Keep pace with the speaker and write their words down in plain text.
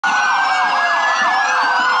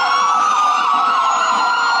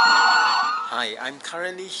I'm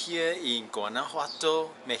currently here in Guanajuato,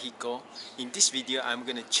 Mexico. In this video, I'm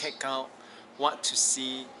gonna check out what to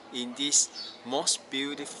see in this most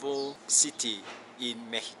beautiful city in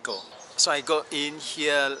Mexico. So I got in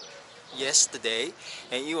here yesterday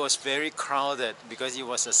and it was very crowded because it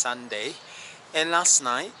was a Sunday. And last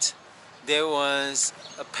night, there was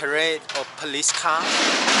a parade of police cars.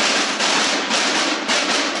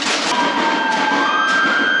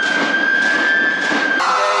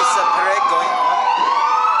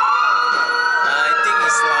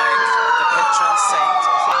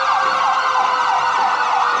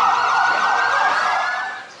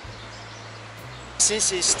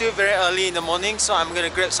 Since it's still very early in the morning, so I'm gonna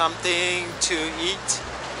grab something to eat.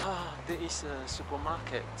 There is a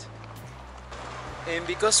supermarket. And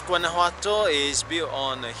because Guanajuato is built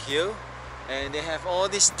on a hill and they have all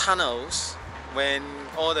these tunnels when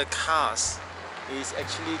all the cars is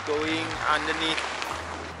actually going underneath.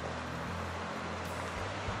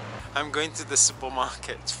 I'm going to the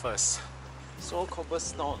supermarket first. So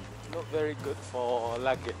cobblestone, not very good for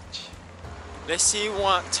luggage. Let's see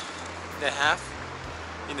what they have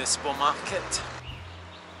in the supermarket.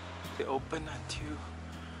 They open until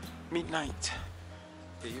midnight.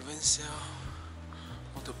 They even sell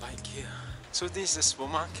motorbike here. So this is the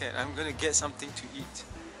supermarket. I'm gonna get something to eat.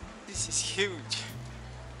 This is huge.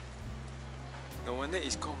 No wonder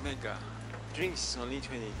it's called Mega. Drinks is only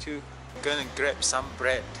 22. Gonna grab some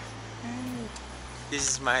bread. This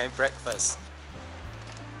is my breakfast.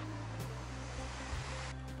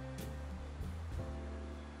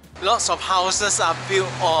 Lots of houses are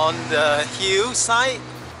built on the hillside.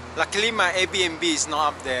 Luckily my Airbnb is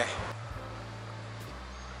not up there.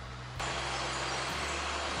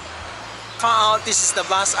 Found out this is the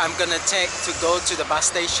bus I'm gonna take to go to the bus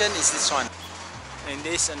station. Is this one. And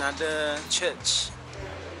there's another church.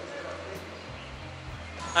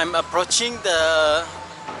 I'm approaching the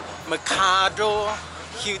Mercado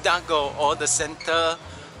Hidalgo, or the center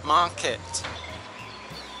market.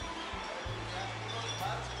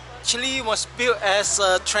 Actually, it was built as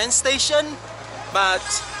a train station,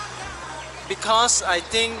 but because I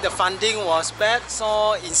think the funding was bad,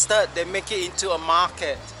 so instead they make it into a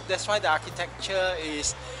market. That's why the architecture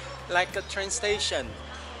is like a train station.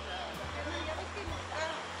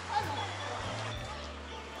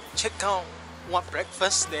 Check out what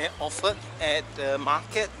breakfast they offered at the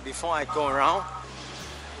market before I go around.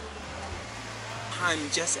 I'm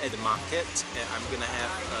just at the market and I'm gonna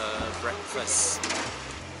have breakfast.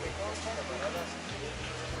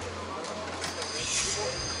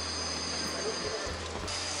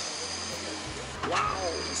 Wow,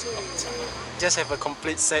 it's hot. Just have a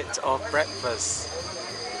complete set of breakfast.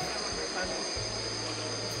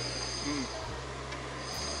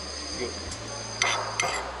 Good.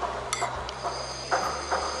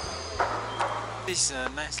 This is a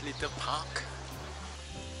nice little park.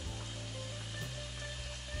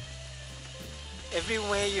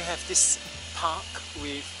 Everywhere you have this park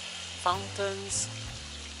with fountains,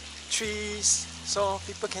 trees, so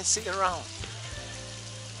people can sit around.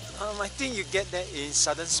 I think you get that in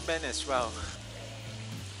southern Spain as well.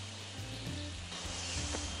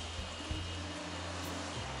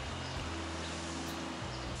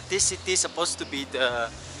 This city is supposed to be the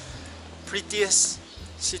prettiest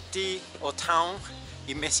city or town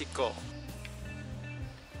in Mexico.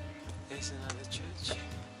 There's another church.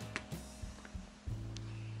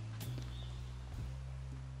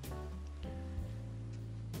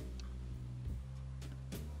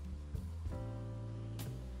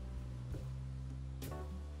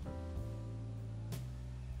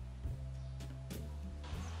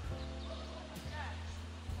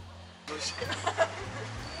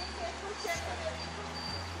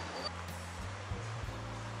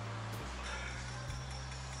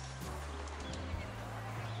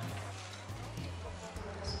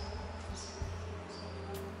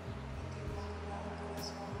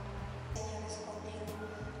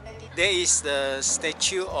 There is the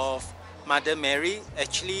statue of Mother Mary.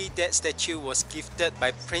 Actually, that statue was gifted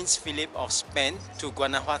by Prince Philip of Spain to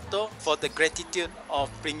Guanajuato for the gratitude of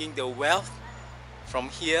bringing the wealth from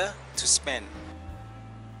here to Spain.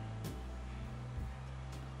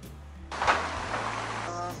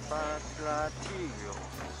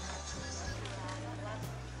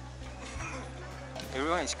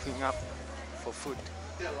 Everyone is queuing up for food.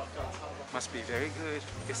 Must be very good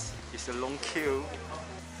because it's a long queue.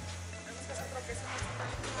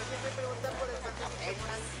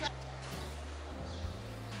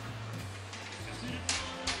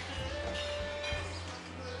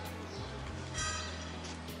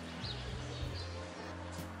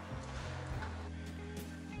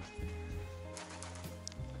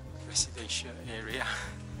 residential area.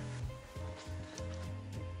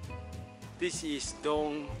 This is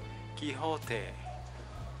Don Quixote.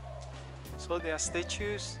 So there are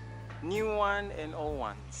statues, new one and old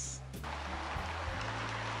ones.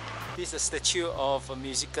 This is a statue of a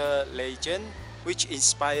musical legend which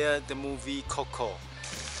inspired the movie Coco.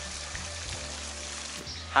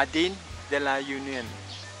 Jardín de la Unión.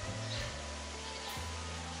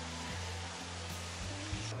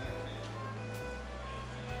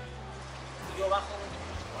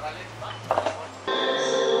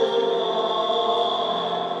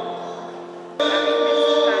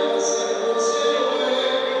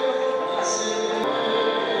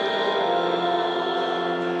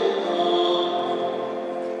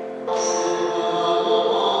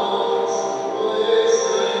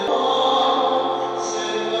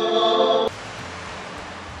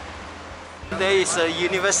 There is a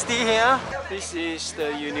university here. This is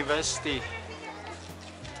the university.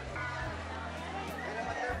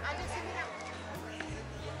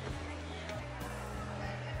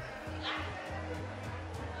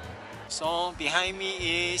 So behind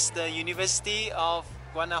me is the University of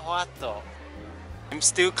Guanajuato. I'm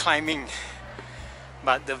still climbing,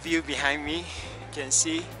 but the view behind me, you can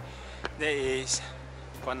see there is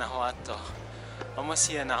Guanajuato.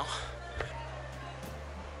 Almost here now.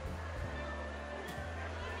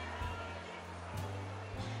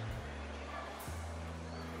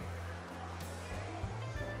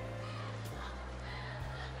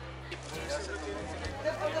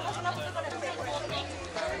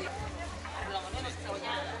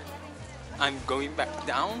 I'm going back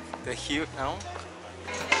down the hill now.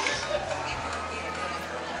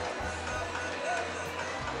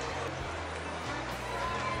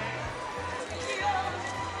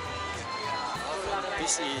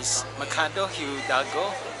 This is Mercado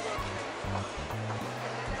Hidalgo.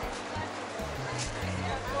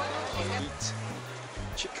 Eat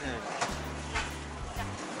chicken.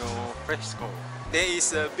 No fresco. There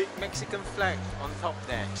is a big Mexican flag on top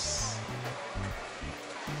there.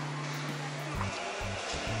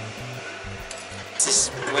 This is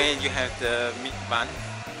where you have the meat bun.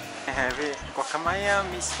 I have it, guacamaya,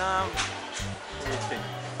 misam, everything.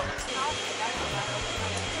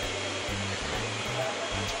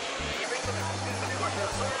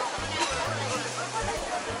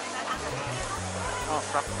 Oh,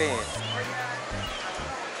 frappe.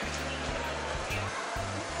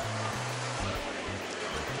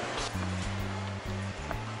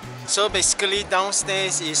 So basically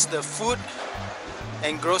downstairs is the food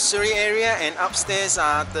and grocery area, and upstairs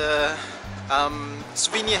are the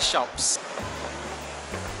souvenir shops.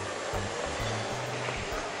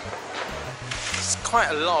 It's quite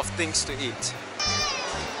a lot of things to eat.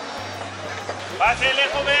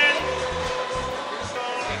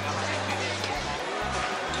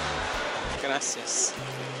 Gracias.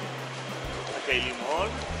 Okay, limón.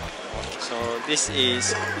 So this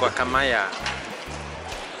is guacamaya.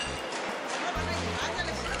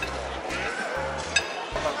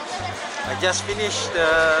 I just finished the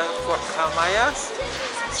guacamayas.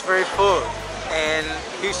 It's very full and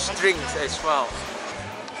huge drinks as well.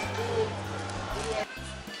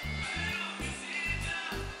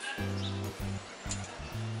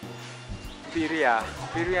 Birria.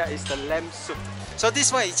 Birria is the lamb soup. So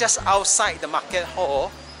this one is just outside the market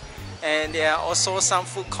hall, and there are also some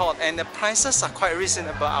food court, and the prices are quite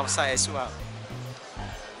reasonable outside as well.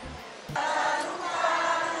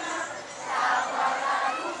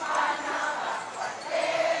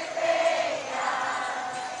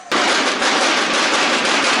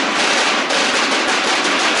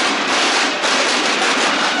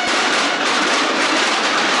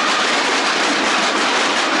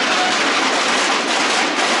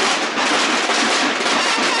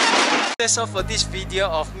 That's all for this video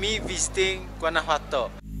of me visiting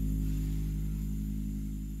Guanajuato.